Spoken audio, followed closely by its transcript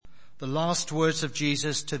the last words of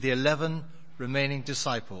Jesus to the 11 remaining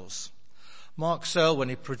disciples. Mark Searle, when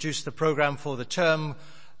he produced the program for the term,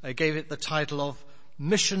 gave it the title of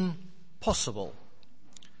Mission Possible.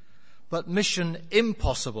 But mission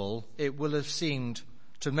impossible, it will have seemed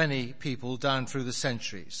to many people down through the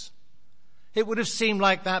centuries. It would have seemed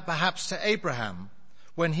like that perhaps to Abraham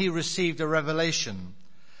when he received a revelation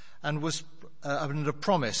and was a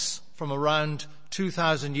promise from around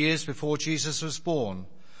 2,000 years before Jesus was born.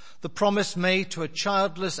 The promise made to a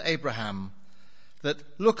childless Abraham that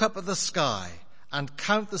look up at the sky and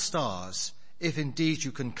count the stars, if indeed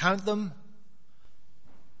you can count them,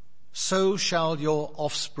 so shall your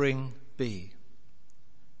offspring be.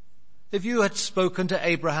 If you had spoken to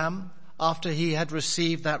Abraham after he had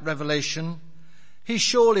received that revelation, he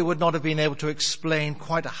surely would not have been able to explain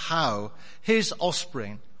quite how his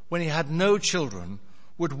offspring, when he had no children,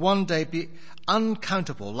 would one day be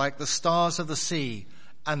uncountable like the stars of the sea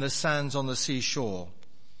and the sands on the seashore.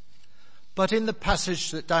 But in the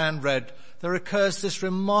passage that Diane read, there occurs this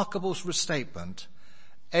remarkable statement: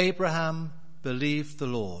 Abraham believed the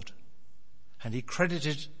Lord, and he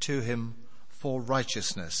credited it to him for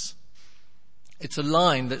righteousness. It's a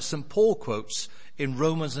line that St. Paul quotes in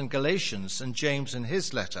Romans and Galatians and James in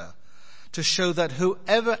his letter to show that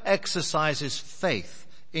whoever exercises faith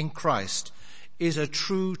in Christ is a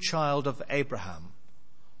true child of Abraham.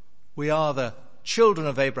 We are the children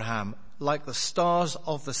of Abraham, like the stars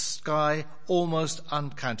of the sky, almost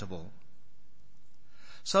uncountable.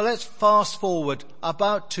 So let's fast forward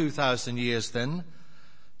about 2,000 years then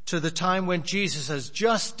to the time when Jesus has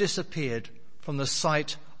just disappeared from the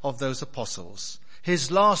sight of those apostles. His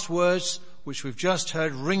last words, which we've just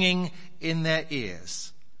heard, ringing in their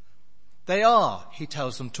ears. They are, he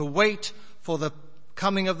tells them, to wait for the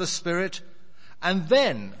coming of the Spirit and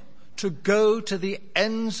then to go to the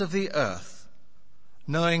ends of the earth,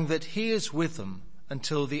 knowing that he is with them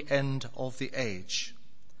until the end of the age.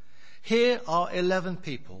 Here are 11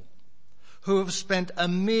 people who have spent a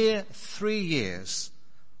mere 3 years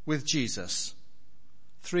with Jesus.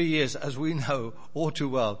 3 years, as we know all too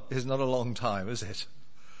well, is not a long time, is it?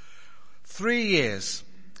 3 years,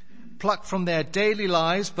 plucked from their daily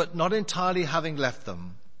lives, but not entirely having left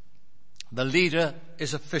them. The leader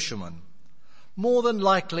is a fisherman. More than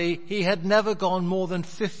likely, he had never gone more than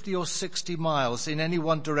 50 or 60 miles in any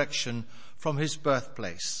one direction from his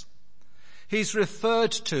birthplace. He's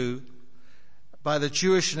referred to by the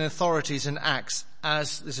Jewish authorities in Acts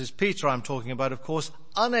as, this is Peter I'm talking about, of course,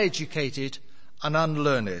 uneducated and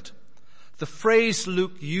unlearned. The phrase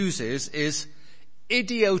Luke uses is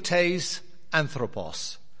idiotes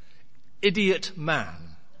anthropos. Idiot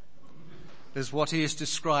man is what he is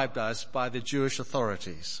described as by the Jewish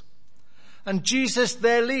authorities. And Jesus,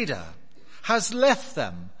 their leader, has left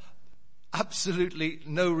them absolutely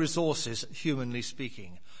no resources, humanly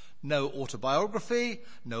speaking. No autobiography,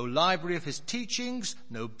 no library of his teachings,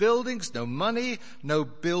 no buildings, no money, no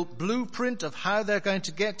blueprint of how they're going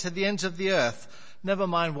to get to the ends of the earth, never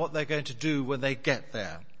mind what they're going to do when they get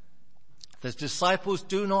there. The disciples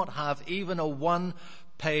do not have even a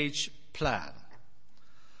one-page plan.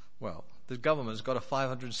 Well, the government's got a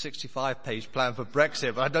 565-page plan for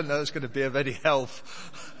Brexit, but I don't know it's going to be of any help.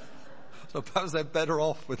 So perhaps they're better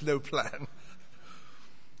off with no plan.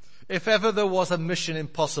 If ever there was a mission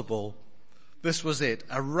impossible, this was it.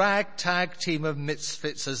 A ragtag team of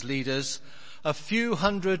misfits as leaders, a few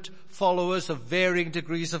hundred followers of varying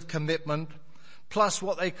degrees of commitment, plus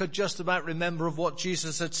what they could just about remember of what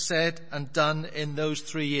Jesus had said and done in those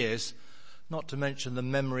 3 years, not to mention the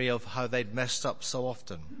memory of how they'd messed up so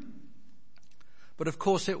often. But of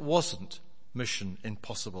course it wasn't mission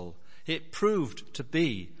impossible. It proved to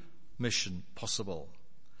be mission possible.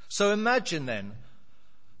 So imagine then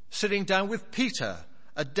sitting down with Peter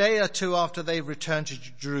a day or two after they returned to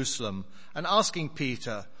Jerusalem and asking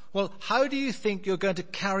Peter, well, how do you think you're going to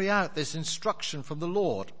carry out this instruction from the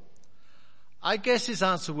Lord? I guess his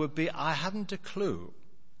answer would be, I haven't a clue.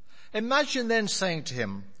 Imagine then saying to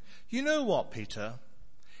him, you know what, Peter?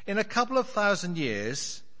 In a couple of thousand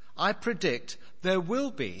years, I predict there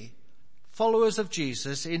will be followers of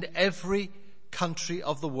Jesus in every country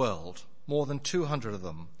of the world, more than 200 of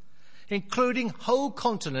them, including whole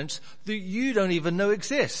continents that you don't even know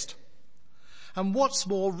exist. And what's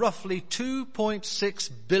more, roughly 2.6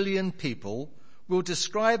 billion people will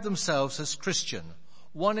describe themselves as Christian,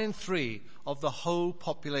 1 in 3 of the whole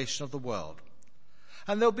population of the world.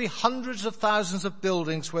 And there'll be hundreds of thousands of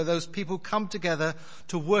buildings where those people come together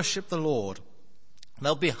to worship the Lord.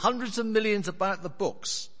 There'll be hundreds of millions about the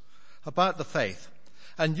books, about the faith.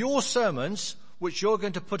 And your sermons which you're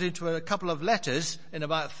going to put into a couple of letters in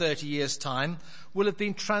about 30 years' time, will have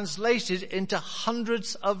been translated into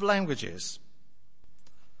hundreds of languages.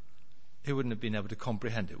 He wouldn't have been able to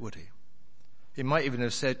comprehend it, would he? He might even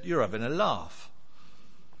have said, "You're having a laugh."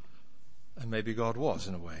 And maybe God was,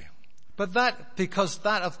 in a way. But because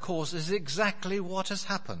that, of course, is exactly what has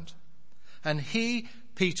happened. And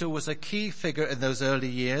Peter, was a key figure in those early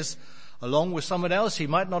years, along with someone else he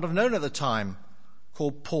might not have known at the time,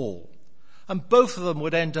 called Paul. And both of them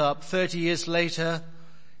would end up 30 years later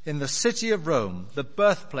in the city of Rome, the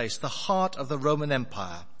birthplace, the heart of the Roman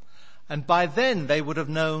Empire. And by then they would have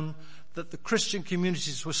known that the Christian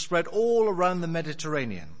communities were spread all around the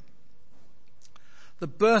Mediterranean. The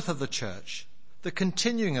birth of the church, the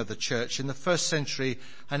continuing of the church in the first century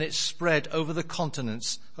and its spread over the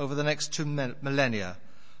continents over the next 2 millennia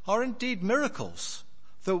are indeed miracles,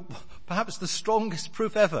 though perhaps the strongest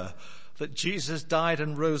proof ever that Jesus died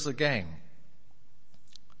and rose again.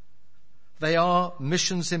 They are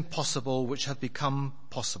missions impossible which have become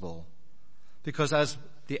possible, because as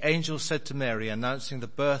the angel said to Mary, announcing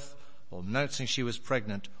she was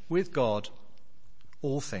pregnant, with God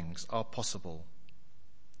all things are possible.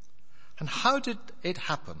 And how did it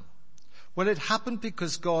happen? Well, it happened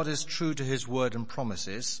because God is true to his word and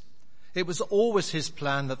promises. It was always his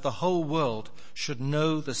plan that the whole world should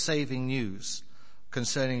know the saving news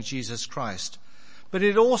concerning Jesus Christ. But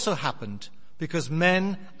it also happened because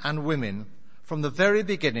men and women from the very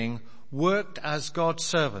beginning worked as God's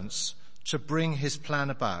servants to bring his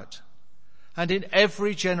plan about. And in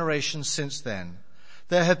every generation since then,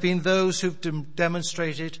 there have been those who've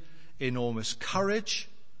demonstrated enormous courage,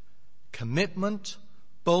 commitment,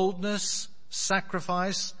 boldness,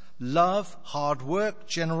 sacrifice, love, hard work,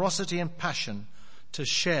 generosity and passion to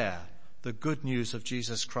share the good news of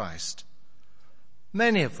Jesus Christ.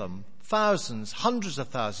 Many of them, thousands, hundreds of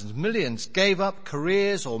thousands, millions, gave up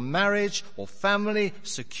careers or marriage or family,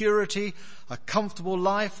 security, a comfortable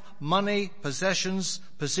life, money, possessions,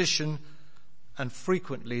 position, and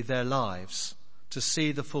frequently their lives to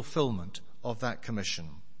see the fulfillment of that commission.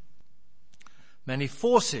 Many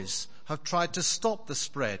forces have tried to stop the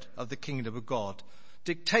spread of the kingdom of God.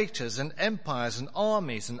 Dictators and empires and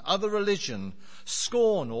armies and other religion,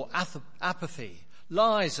 scorn or apathy,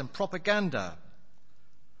 lies and propaganda.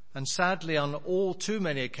 And sadly, on all too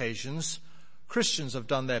many occasions, Christians have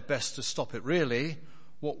done their best to stop it, really,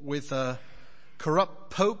 what with corrupt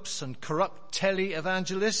popes and corrupt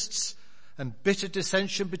tele-evangelists and bitter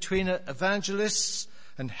dissension between evangelists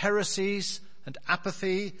and heresies and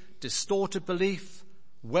apathy, distorted belief,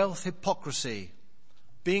 wealth hypocrisy,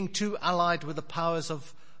 being too allied with the powers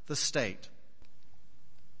of the state.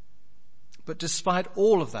 But despite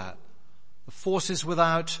all of that, the forces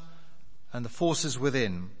without and the forces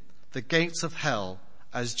within, the gates of hell,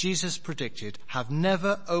 as Jesus predicted, have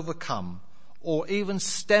never overcome or even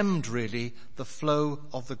stemmed really the flow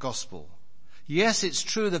of the gospel. Yes, it's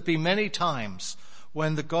true there have been many times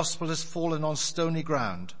when the gospel has fallen on stony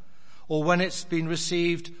ground, or when it's been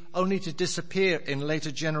received only to disappear in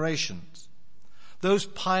later generations. Those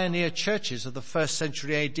pioneer churches of the first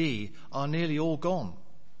century AD are nearly all gone,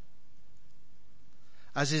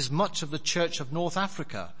 as is much of the Church of North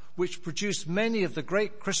Africa, which produced many of the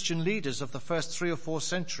great Christian leaders of the first 3 or 4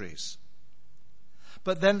 centuries.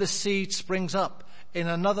 But then the seed springs up in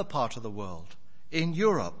another part of the world, in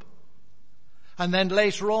Europe, and then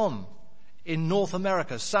later on in North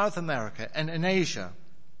America, South America, and in Asia.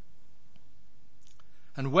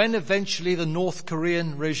 And when eventually the North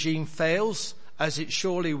Korean regime fails, as it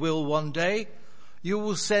surely will one day, you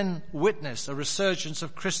will then witness a resurgence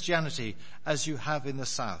of Christianity as you have in the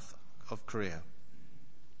south of Korea.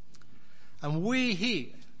 And we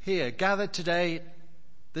here gathered today,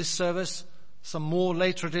 this service, some more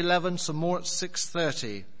later at 11, some more at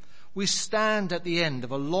 6:30, we stand at the end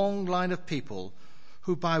of a long line of people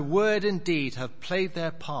who by word and deed have played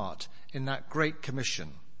their part in that great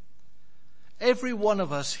commission. Every one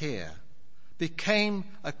of us here became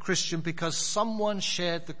a Christian because someone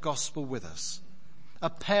shared the gospel with us. A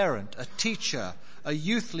parent, a teacher, a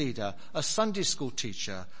youth leader, a Sunday school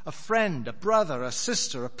teacher, a friend, a brother, a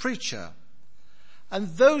sister, a preacher. And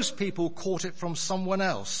those people caught it from someone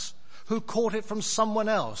else, who caught it from someone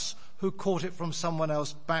else, who caught it from someone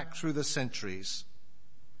else back through the centuries.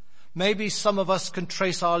 Maybe some of us can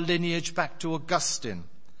trace our lineage back to Augustine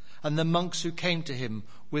and the monks who came to him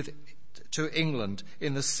to England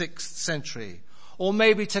in the 6th century, or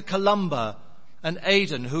maybe to Columba and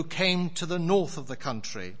Aidan who came to the north of the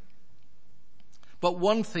country. But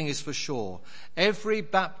one thing is for sure, every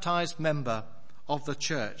baptized member of the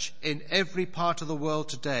church in every part of the world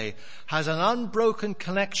today has an unbroken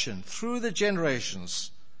connection through the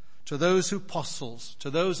generations to those apostles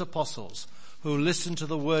who listened to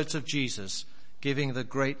the words of Jesus giving the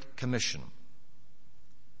Great Commission.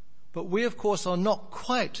 But we, of course, are not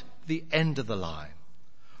quite the end of the line.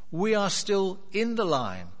 We are still in the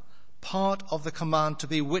line, part of the command to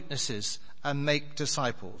be witnesses and make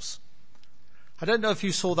disciples. I don't know if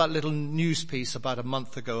you saw that little news piece about a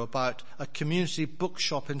month ago about a community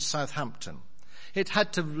bookshop in Southampton. It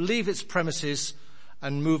had to leave its premises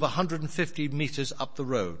and move 150 metres up the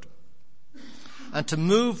road. And to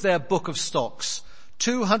move their book of stocks,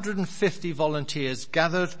 250 volunteers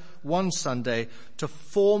gathered one Sunday to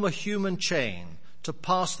form a human chain to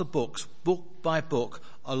pass the books, book by book,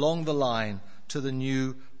 along the line to the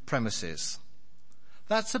new premises.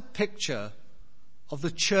 That's a picture of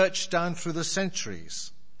the church down through the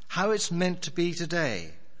centuries, how it's meant to be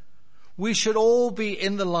today. We should all be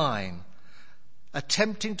in the line,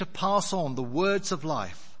 attempting to pass on the words of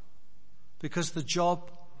life, because the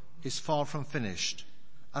job is far from finished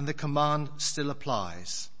and the command still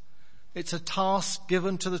applies. It's a task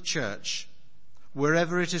given to the church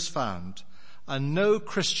wherever it is found, and no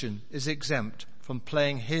Christian is exempt from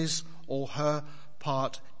playing his or her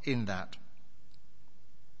part in that.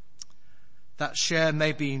 That share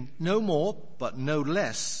may be no more but no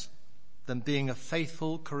less than being a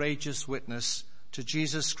faithful, courageous witness to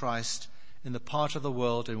Jesus Christ in the part of the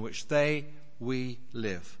world in which we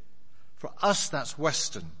live. For us, that's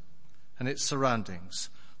Weston and its surroundings,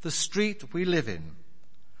 the street we live in,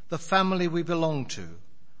 the family we belong to,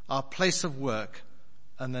 our place of work,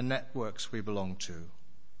 and the networks we belong to.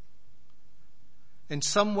 In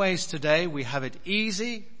some ways today we have it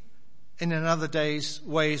easy, and in other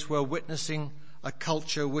ways we're witnessing a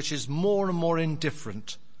culture which is more and more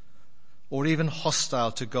indifferent or even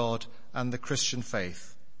hostile to God and the Christian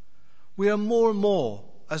faith. We are more and more,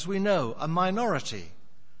 as we know, a minority,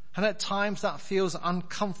 and at times that feels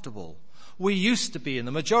uncomfortable. We used to be in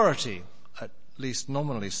the majority, at least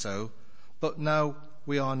nominally so, but now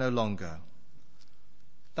we are no longer.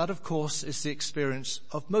 That, of course, is the experience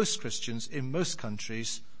of most Christians in most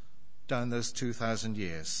countries down those 2,000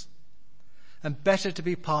 years. And better to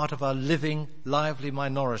be part of a living, lively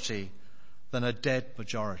minority than a dead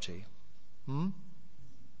majority.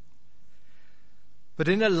 But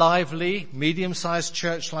in a lively, medium-sized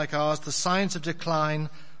church like ours, the signs of decline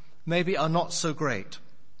maybe are not so great.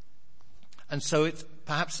 And so it's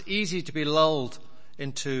perhaps easy to be lulled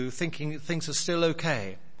into thinking things are still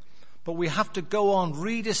okay. But we have to go on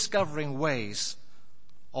rediscovering ways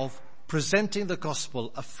of presenting the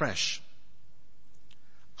gospel afresh.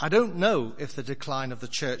 I don't know if the decline of the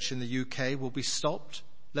church in the UK will be stopped,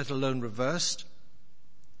 let alone reversed.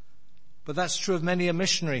 But that's true of many a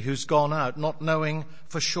missionary who's gone out not knowing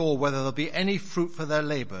for sure whether there'll be any fruit for their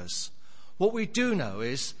labours. What we do know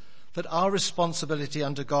is that our responsibility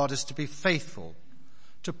under God is to be faithful,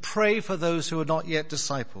 to pray for those who are not yet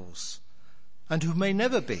disciples and who may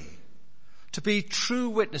never be, to be true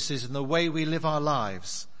witnesses in the way we live our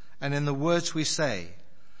lives and in the words we say,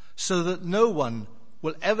 so that no one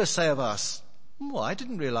will ever say of us, "Well, I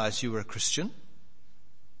didn't realize you were a Christian."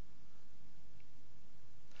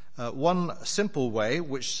 One simple way,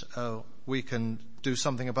 which we can do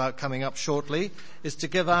something about coming up shortly, is to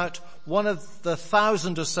give out one of the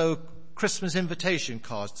 1,000 or so Christmas invitation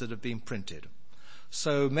cards that have been printed.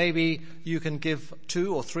 So maybe you can give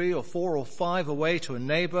 2 or 3 or 4 or 5 away to a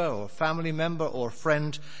neighbour or a family member or a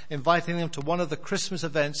friend, inviting them to one of the Christmas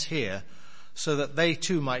events here so that they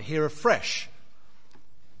too might hear afresh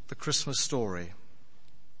the Christmas story.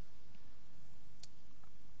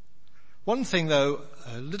 One thing, though,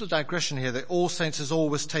 a little digression here, that All Saints has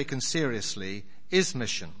always taken seriously is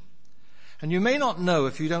mission. And you may not know,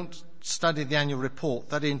 if you don't study the annual report,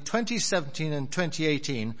 that in 2017 and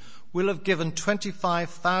 2018 we'll have given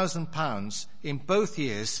 £25,000 in both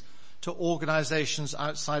years to organisations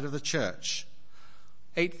outside of the church.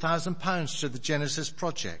 £8,000 to the Genesis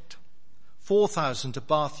Project, £4,000 to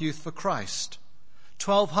Bath Youth for Christ,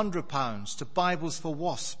 £1,200 to Bibles for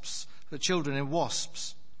Wasps, for children in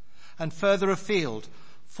WASPs, and further afield,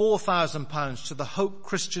 £4,000 to the Hope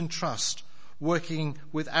Christian Trust, working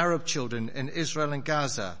with Arab children in Israel and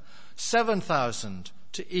Gaza, £7,000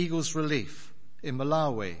 to Eagles Relief in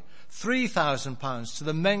Malawi, £3,000 to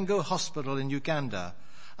the Mengo Hospital in Uganda,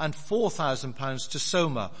 and £4,000 to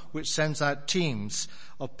Soma, which sends out teams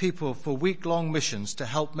of people for week-long missions to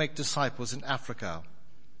help make disciples in Africa.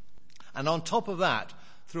 And on top of that,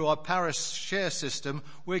 through our parish share system,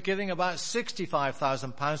 we're giving about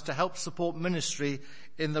 £65,000 to help support ministry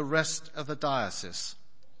in the rest of the diocese.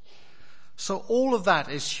 So all of that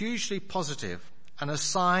is hugely positive and a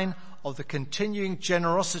sign of the continuing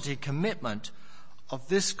generosity commitment of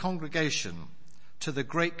this congregation to the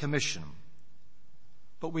Great Commission.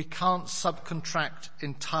 But we can't subcontract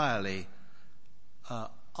entirely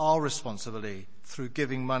our responsibility through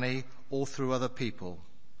giving money or through other people.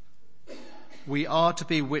 We are to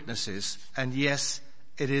be witnesses, and yes,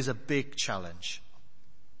 it is a big challenge.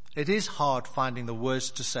 It is hard finding the words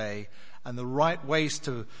to say and the right ways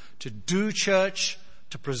to do church,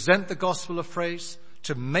 to present the gospel afresh,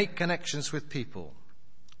 to make connections with people.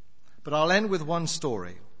 But I'll end with one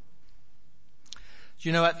story.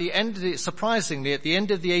 You know, surprisingly, at the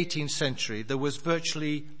end of the 18th century, there was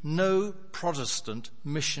virtually no Protestant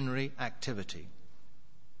missionary activity.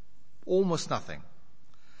 Almost nothing.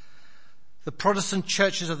 The Protestant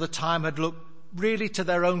churches of the time had looked really to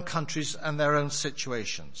their own countries and their own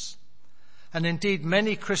situations. And indeed,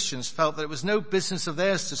 many Christians felt that it was no business of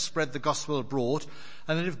theirs to spread the gospel abroad,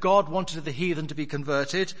 and that if God wanted the heathen to be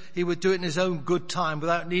converted, he would do it in his own good time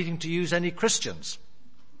without needing to use any Christians.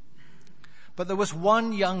 But there was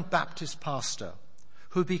one young Baptist pastor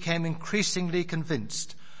who became increasingly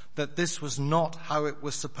convinced that this was not how it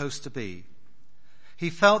was supposed to be. He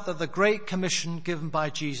felt that the Great Commission given by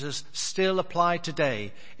Jesus still applied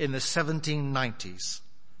today in the 1790s.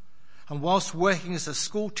 And whilst working as a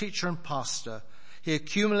school teacher and pastor, he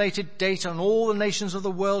accumulated data on all the nations of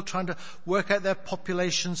the world, trying to work out their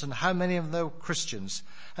populations and how many of them were Christians.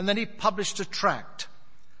 And then he published a tract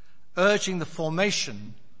urging the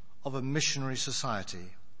formation of a missionary society.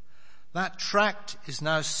 That tract is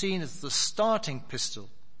now seen as the starting pistol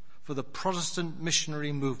for the Protestant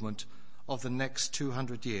missionary movement of the next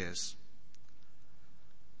 200 years.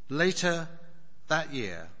 Later that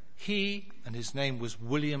year, he, and his name was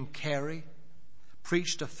William Carey,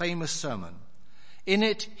 preached a famous sermon. In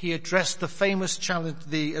it, he addressed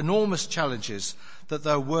the enormous challenges that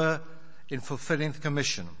there were in fulfilling the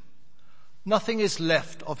commission. Nothing is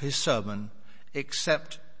left of his sermon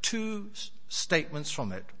except two statements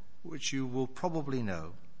from it, which you will probably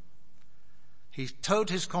know. He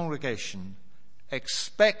told his congregation,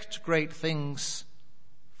 expect great things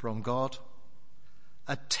from God,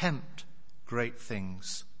 attempt great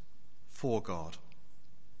things for God.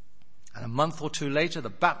 And a month or two later, the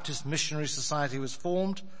Baptist Missionary Society was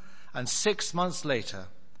formed, and 6 months later,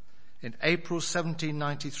 in April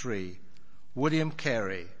 1793, William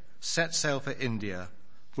Carey set sail for India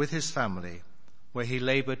with his family, where he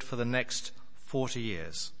labored for the next 40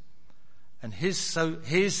 years. And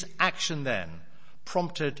his action then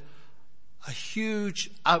prompted a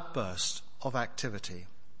huge outburst of activity,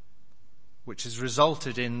 which has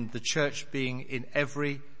resulted in the church being in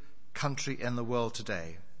every country in the world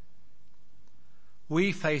today.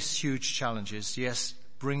 We face huge challenges, yes,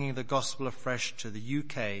 bringing the gospel afresh to the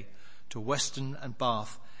UK, to Weston and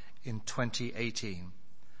Bath in 2018.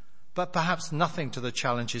 But perhaps nothing to the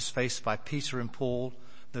challenges faced by Peter and Paul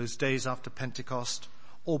those days after Pentecost,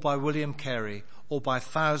 or by William Carey, or by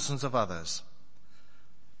thousands of others.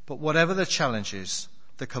 But whatever the challenges,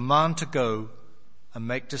 the command to go and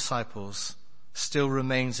make disciples still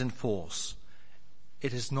remains in force.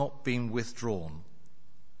 It has not been withdrawn.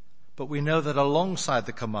 But we know that alongside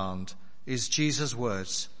the command is Jesus'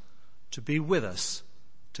 words to be with us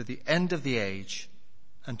to the end of the age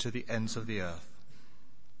and to the ends of the earth.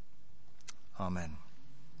 Amen.